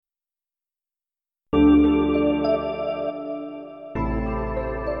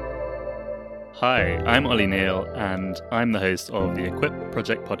Hi, I'm Ollie Neal, and I'm the host of the Equip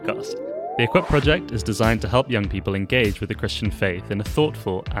Project podcast. The Equip Project is designed to help young people engage with the Christian faith in a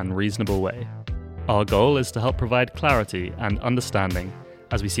thoughtful and reasonable way. Our goal is to help provide clarity and understanding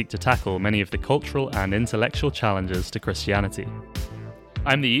as we seek to tackle many of the cultural and intellectual challenges to Christianity.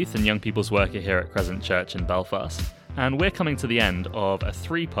 I'm the youth and young people's worker here at Crescent Church in Belfast, and we're coming to the end of a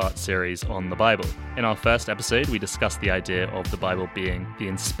three-part series on the Bible. In our first episode, we discussed the idea of the Bible being the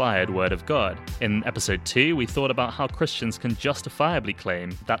inspired Word of God. In episode 2, we thought about how Christians can justifiably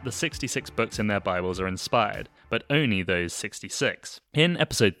claim that the 66 books in their Bibles are inspired, but only those 66. In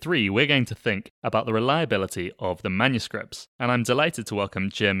episode 3, we're going to think about the reliability of the manuscripts, and I'm delighted to welcome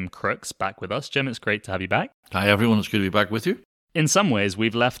Jim Crooks back with us. Jim, it's great to have you back. Hi everyone, it's good to be back with you. In some ways,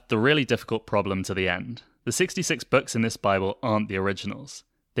 we've left the really difficult problem to the end. The 66 books in this Bible aren't the originals.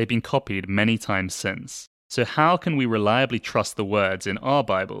 They've been copied many times since. So how can we reliably trust the words in our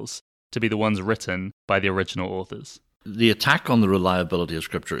Bibles to be the ones written by the original authors? The attack on the reliability of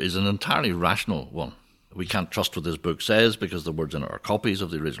Scripture is an entirely rational one. We can't trust what this book says because the words in it are copies of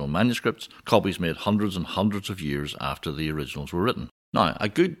the original manuscripts, copies made hundreds and hundreds of years after the originals were written. Now, a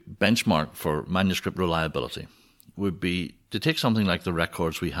good benchmark for manuscript reliability would be to take something like the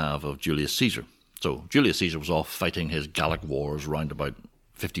records we have of Julius Caesar. So Julius Caesar was off fighting his Gallic wars around about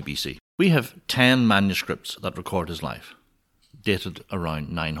 50 BC. We have 10 manuscripts that record his life, dated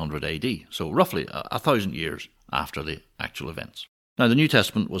around 900 AD, so roughly 1,000 years after the actual events. Now, the New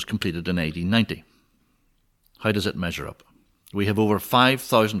Testament was completed in AD 90. How does it measure up? We have over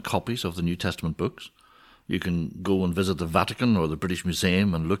 5,000 copies of the New Testament books. You can go and visit the Vatican or the British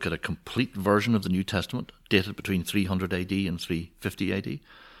Museum and look at a complete version of the New Testament, dated between 300 AD and 350 AD.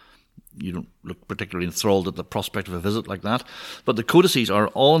 You don't look particularly enthralled at the prospect of a visit like that, but the codices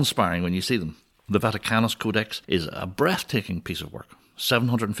are awe-inspiring when you see them. The Vaticanus Codex is a breathtaking piece of work.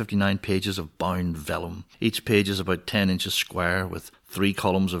 759 pages of bound vellum. Each page is about 10 inches square with 3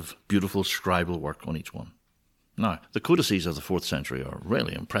 columns of beautiful scribal work on each one. Now, the codices of the 4th century are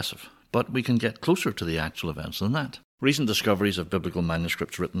really impressive, but we can get closer to the actual events than that. Recent discoveries of biblical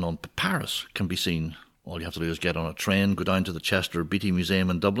manuscripts written on papyrus can be seen. All you have to do is get on a train, go down to the Chester Beatty Museum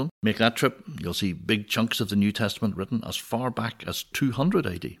in Dublin, make that trip. You'll see big chunks of the New Testament written as far back as 200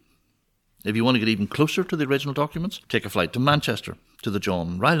 AD. If you want to get even closer to the original documents, take a flight to Manchester, to the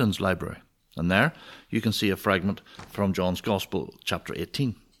John Rylands Library. And there you can see a fragment from John's Gospel, chapter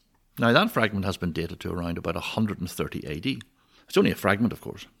 18. Now that fragment has been dated to around about 130 AD. It's only a fragment, of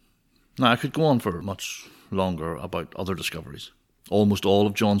course. Now I could go on for much longer about other discoveries. Almost all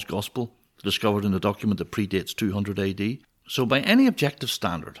of John's Gospel discovered in a document that predates 200 AD. So by any objective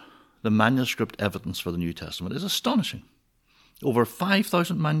standard, the manuscript evidence for the New Testament is astonishing. Over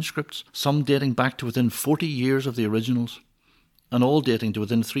 5,000 manuscripts, some dating back to within 40 years of the originals, and all dating to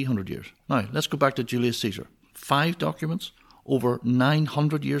within 300 years. Now, let's go back to Julius Caesar. 5 documents, over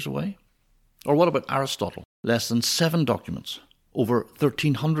 900 years away? Or what about Aristotle? Less than 7 documents, over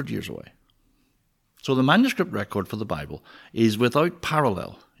 1,300 years away. So the manuscript record for the Bible is without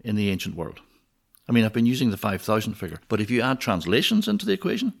parallel in the ancient world. I mean, I've been using the 5,000 figure, but if you add translations into the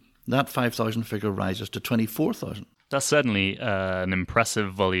equation, that 5,000 figure rises to 24,000. That's certainly an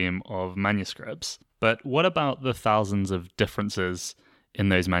impressive volume of manuscripts. But what about the thousands of differences in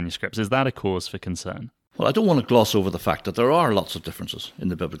those manuscripts? Is that a cause for concern? Well, I don't want to gloss over the fact that there are lots of differences in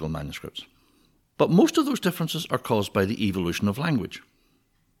the biblical manuscripts. But most of those differences are caused by the evolution of language.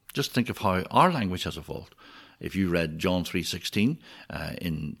 Just think of how our language has evolved. If you read John 3:16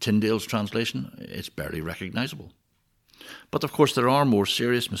 in Tyndale's translation, it's barely recognisable. But of course there are more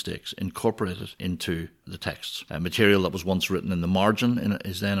serious mistakes incorporated into the texts. Material that was once written in the margin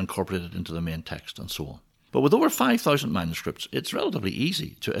is then incorporated into the main text and so on. But with over 5,000 manuscripts, it's relatively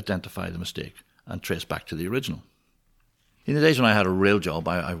easy to identify the mistake and trace back to the original. In the days when I had a real job,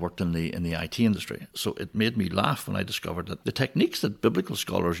 I worked in the IT industry, so it made me laugh when I discovered that the techniques that biblical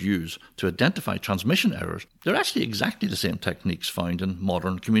scholars use to identify transmission errors, they're actually exactly the same techniques found in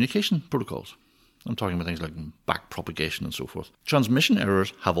modern communication protocols. I'm talking about things like backpropagation and so forth. Transmission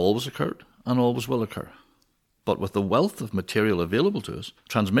errors have always occurred and always will occur. But with the wealth of material available to us,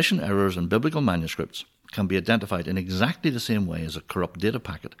 transmission errors in biblical manuscripts can be identified in exactly the same way as a corrupt data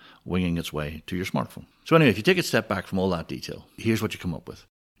packet winging its way to your smartphone. So anyway, if you take a step back from all that detail, here's what you come up with.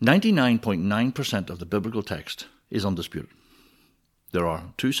 99.9% of the biblical text is undisputed. There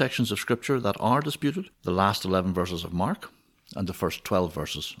are 2 sections of Scripture that are disputed, the last 11 verses of Mark and the first 12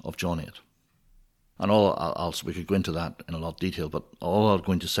 verses of John 8. And we could go into that in a lot of detail, but all I'm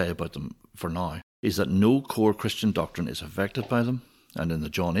going to say about them for now is that no core Christian doctrine is affected by them, And in the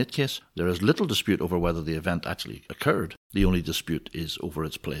John 8 case, there is little dispute over whether the event actually occurred. The only dispute is over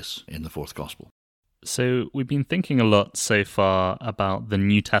its place in the fourth Gospel. So we've been thinking a lot so far about the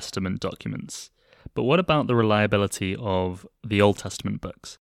New Testament documents, but what about the reliability of the Old Testament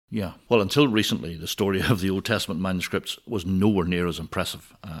books? Yeah, well, until recently, the story of the Old Testament manuscripts was nowhere near as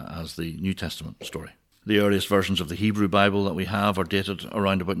impressive as the New Testament story. The earliest versions of the Hebrew Bible that we have are dated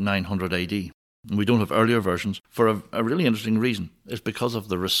around about 900 AD. And we don't have earlier versions for a really interesting reason. It's because of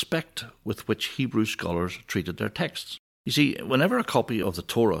the respect with which Hebrew scholars treated their texts. You see, whenever a copy of the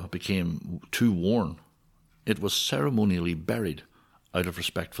Torah became too worn, it was ceremonially buried out of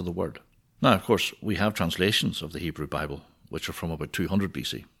respect for the word. Now, of course, we have translations of the Hebrew Bible, which are from about 200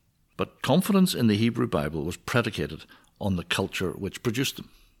 BC. But confidence in the Hebrew Bible was predicated on the culture which produced them.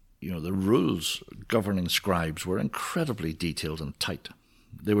 The rules governing scribes were incredibly detailed and tight.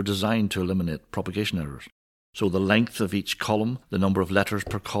 They were designed to eliminate propagation errors. So the length of each column, the number of letters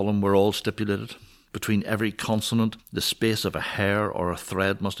per column were all stipulated. Between every consonant, the space of a hair or a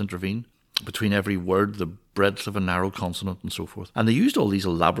thread must intervene. Between every word, the breadth of a narrow consonant, and so forth. And they used all these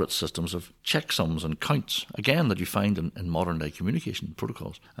elaborate systems of checksums and counts, again, that you find in modern-day communication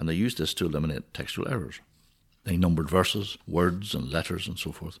protocols. And they used this to eliminate textual errors. They numbered verses, words and letters, and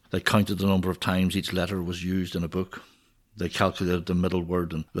so forth. They counted the number of times each letter was used in a book. They calculated the middle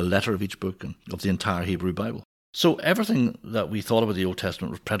word and the letter of each book and of the entire Hebrew Bible. So everything that we thought about the Old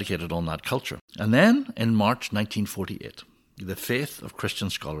Testament was predicated on that culture. And then, in March 1948, the faith of Christian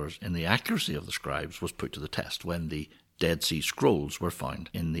scholars in the accuracy of the scribes was put to the test when the Dead Sea Scrolls were found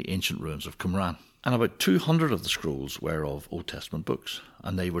in the ancient ruins of Qumran. And about 200 of the scrolls were of Old Testament books,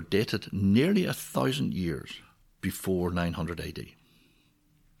 and they were dated nearly 1,000 years before 900 AD.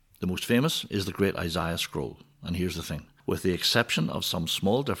 The most famous is the Great Isaiah Scroll, and here's the thing. With the exception of some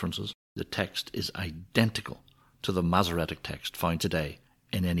small differences, the text is identical to the Masoretic text found today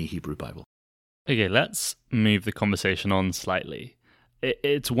in any Hebrew Bible. Okay, let's move the conversation on slightly.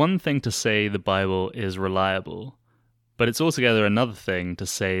 It's one thing to say the Bible is reliable, but it's altogether another thing to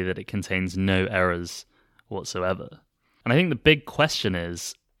say that it contains no errors whatsoever. And I think the big question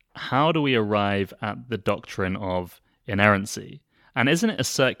is, how do we arrive at the doctrine of inerrancy? And isn't it a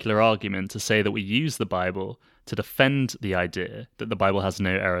circular argument to say that we use the Bible to defend the idea that the Bible has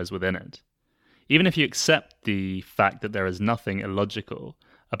no errors within it? Even if you accept the fact that there is nothing illogical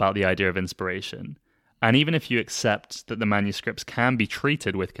about the idea of inspiration, and even if you accept that the manuscripts can be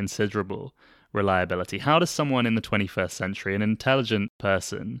treated with considerable reliability, how does someone in the 21st century, an intelligent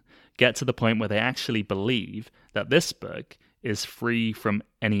person, get to the point where they actually believe that this book is free from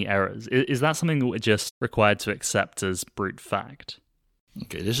any errors? Is that something that we're just required to accept as brute fact?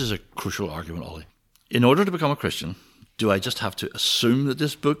 Okay, this is a crucial argument, Ollie. In order to become a Christian, do I just have to assume that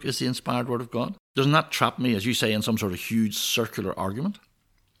this book is the inspired Word of God? Doesn't that trap me, as you say, in some sort of huge circular argument?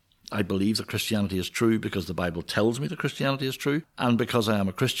 I believe that Christianity is true because the Bible tells me that Christianity is true, and because I am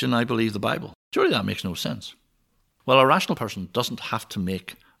a Christian, I believe the Bible. Surely that makes no sense. Well, a rational person doesn't have to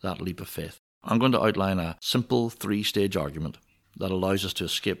make that leap of faith. I'm going to outline a simple 3-stage argument that allows us to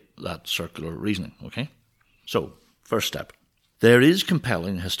escape that circular reasoning, okay? So, first step. There is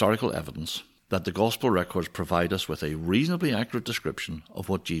compelling historical evidence that the Gospel records provide us with a reasonably accurate description of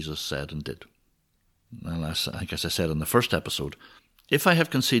what Jesus said and did. And as I said in the first episode, if I have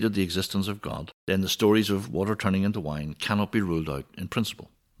conceded the existence of God, then the stories of water turning into wine cannot be ruled out in principle.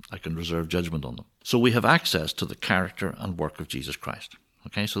 I can reserve judgment on them. So we have access to the character and work of Jesus Christ.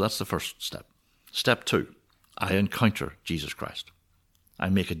 Okay, so that's the first step. Step 2, I encounter Jesus Christ. I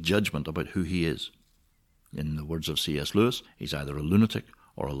make a judgment about who he is. In the words of C.S. Lewis, he's either a lunatic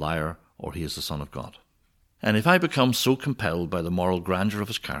or a liar, or he is the Son of God. And if I become so compelled by the moral grandeur of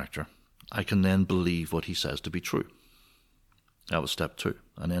his character, I can then believe what he says to be true. That was step 2.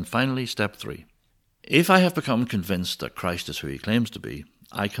 And then finally, step 3. If I have become convinced that Christ is who he claims to be,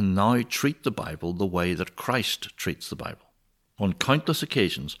 I can now treat the Bible the way that Christ treats the Bible. On countless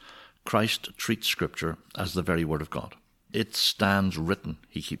occasions, Christ treats Scripture as the very Word of God. It stands written,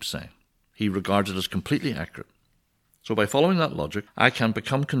 he keeps saying. He regards it as completely accurate. So by following that logic, I can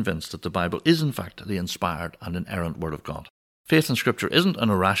become convinced that the Bible is in fact the inspired and inerrant Word of God. Faith in Scripture isn't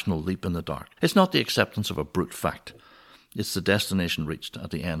an irrational leap in the dark. It's not the acceptance of a brute fact. It's the destination reached at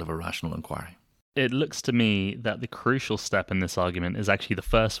the end of a rational inquiry. It looks to me that the crucial step in this argument is actually the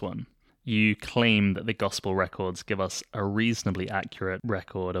first one. You claim that the Gospel records give us a reasonably accurate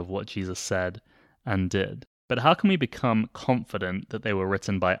record of what Jesus said and did. But how can we become confident that they were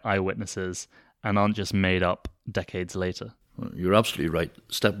written by eyewitnesses and aren't just made up decades later? You're absolutely right.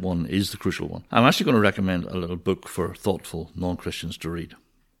 Step 1 is the crucial one. I'm actually going to recommend a little book for thoughtful non-Christians to read.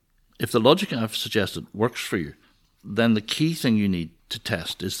 If the logic I've suggested works for you, then the key thing you need to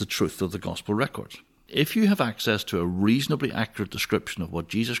test is the truth of the gospel records. If you have access to a reasonably accurate description of what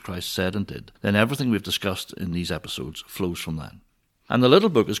Jesus Christ said and did, then everything we've discussed in these episodes flows from that. And the little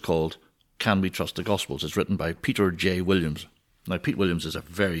book is called Can We Trust the Gospels? It's written by Peter J. Williams. Now, Pete Williams is a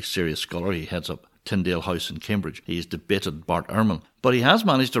very serious scholar. He heads up Tyndale House in Cambridge. He has debated Bart Ehrman. But he has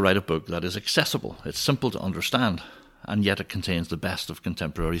managed to write a book that is accessible. It's simple to understand, and yet it contains the best of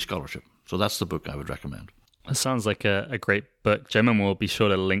contemporary scholarship. So that's the book I would recommend. It sounds like a great book, Jim, and we'll be sure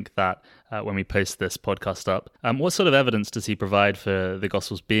to link that when we post this podcast up. What sort of evidence does he provide for the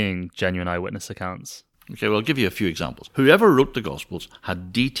Gospels being genuine eyewitness accounts? Okay, well, I'll give you a few examples. Whoever wrote the Gospels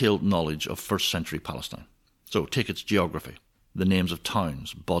had detailed knowledge of first century Palestine. So take its geography, the names of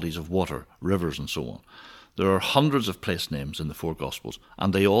towns, bodies of water, rivers, and so on. There are hundreds of place names in the four Gospels,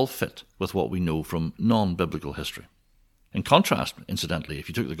 and they all fit with what we know from non-biblical history. In contrast, incidentally, if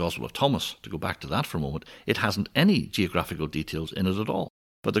you took the Gospel of Thomas, to go back to that for a moment, it hasn't any geographical details in it at all.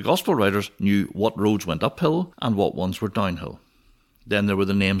 But the Gospel writers knew what roads went uphill and what ones were downhill. Then there were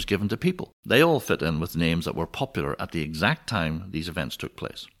the names given to people. They all fit in with names that were popular at the exact time these events took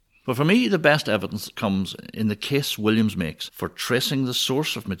place. But for me, the best evidence comes in the case Williams makes for tracing the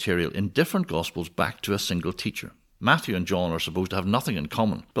source of material in different Gospels back to a single teacher. Matthew and John are supposed to have nothing in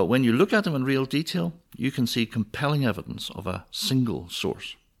common, but when you look at them in real detail, you can see compelling evidence of a single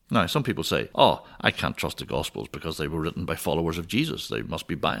source. Now, some people say, I can't trust the Gospels because they were written by followers of Jesus. They must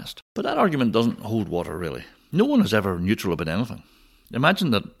be biased. But that argument doesn't hold water, really. No one is ever neutral about anything. Imagine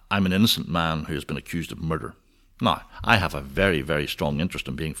that I'm an innocent man who has been accused of murder. Now, I have a very, very strong interest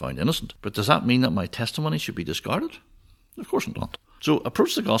in being found innocent, but does that mean that my testimony should be discarded? Of course not. So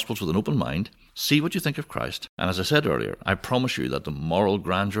approach the Gospels with an open mind, see what you think of Christ, and as I said earlier, I promise you that the moral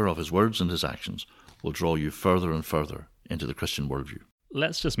grandeur of his words and his actions will draw you further and further into the Christian worldview.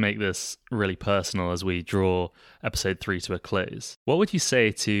 Let's just make this really personal as we draw episode 3 to a close. What would you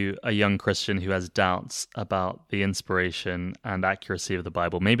say to a young Christian who has doubts about the inspiration and accuracy of the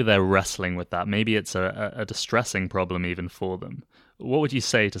Bible? Maybe they're wrestling with that. Maybe it's a distressing problem even for them. What would you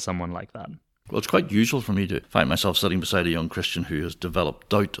say to someone like that? Well, it's quite usual for me to find myself sitting beside a young Christian who has developed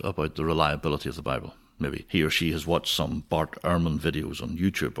doubt about the reliability of the Bible. Maybe he or she has watched some Bart Ehrman videos on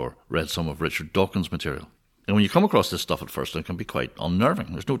YouTube or read some of Richard Dawkins' material. And when you come across this stuff at first, it can be quite unnerving.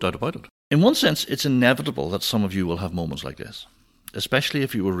 There's no doubt about it. In one sense, it's inevitable that some of you will have moments like this, especially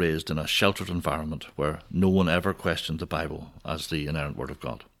if you were raised in a sheltered environment where no one ever questioned the Bible as the inerrant Word of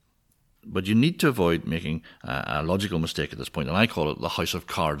God. But you need to avoid making a logical mistake at this point, and I call it the house of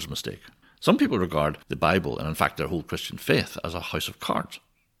cards mistake. Some people regard the Bible, and in fact their whole Christian faith, as a house of cards.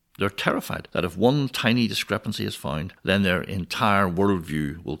 They're terrified that if one tiny discrepancy is found, then their entire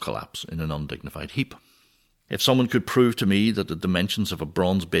worldview will collapse in an undignified heap. If someone could prove to me that the dimensions of a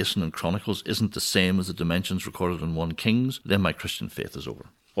bronze basin in Chronicles isn't the same as the dimensions recorded in 1 Kings, then my Christian faith is over.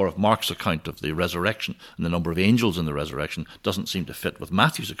 Or if Mark's account of the resurrection and the number of angels in the resurrection doesn't seem to fit with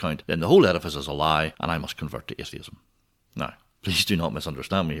Matthew's account, then the whole edifice is a lie and I must convert to atheism. Now, please do not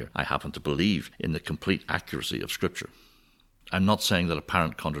misunderstand me here. I happen to believe in the complete accuracy of Scripture. I'm not saying that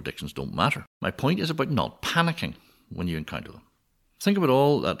apparent contradictions don't matter. My point is about not panicking when you encounter them. Think about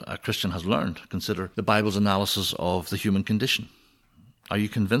all that a Christian has learned. Consider the Bible's analysis of the human condition. Are you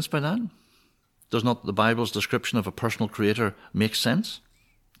convinced by that? Does not the Bible's description of a personal creator make sense?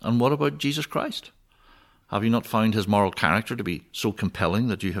 And what about Jesus Christ? Have you not found his moral character to be so compelling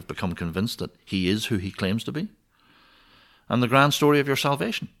that you have become convinced that he is who he claims to be? And the grand story of your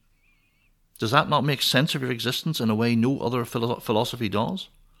salvation. Does that not make sense of your existence in a way no other philosophy does?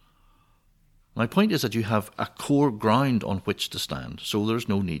 My point is that you have a core ground on which to stand, so there's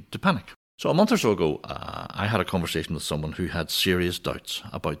no need to panic. So a month or so ago, I had a conversation with someone who had serious doubts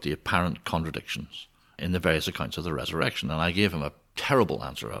about the apparent contradictions in the various accounts of the resurrection, and I gave him a terrible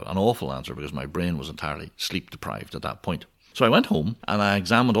answer, an awful answer, because my brain was entirely sleep-deprived at that point. So I went home and I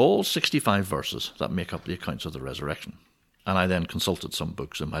examined all 65 verses that make up the accounts of the resurrection, and I then consulted some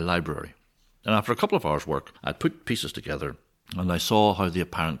books in my library. And after a couple of hours' work, I put pieces together, and I saw how the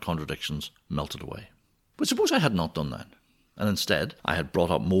apparent contradictions melted away. But suppose I had not done that, and instead I had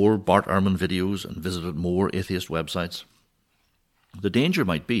brought up more Bart Ehrman videos and visited more atheist websites. The danger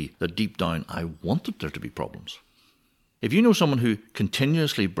might be that deep down I wanted there to be problems. If you know someone who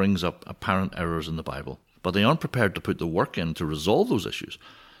continuously brings up apparent errors in the Bible, but they aren't prepared to put the work in to resolve those issues,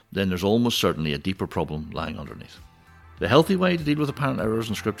 then there's almost certainly a deeper problem lying underneath. The healthy way to deal with apparent errors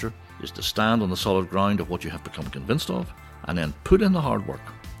in Scripture is to stand on the solid ground of what you have become convinced of, and then put in the hard work,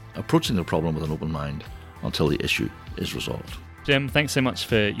 approaching the problem with an open mind until the issue is resolved. Jim, thanks so much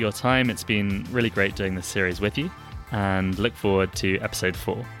for your time. It's been really great doing this series with you, and look forward to episode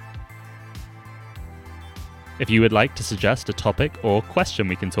 4. If you would like to suggest a topic or question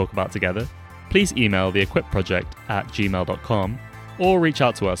we can talk about together, please email theequipproject@gmail.com or reach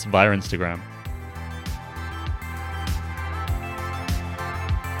out to us via Instagram.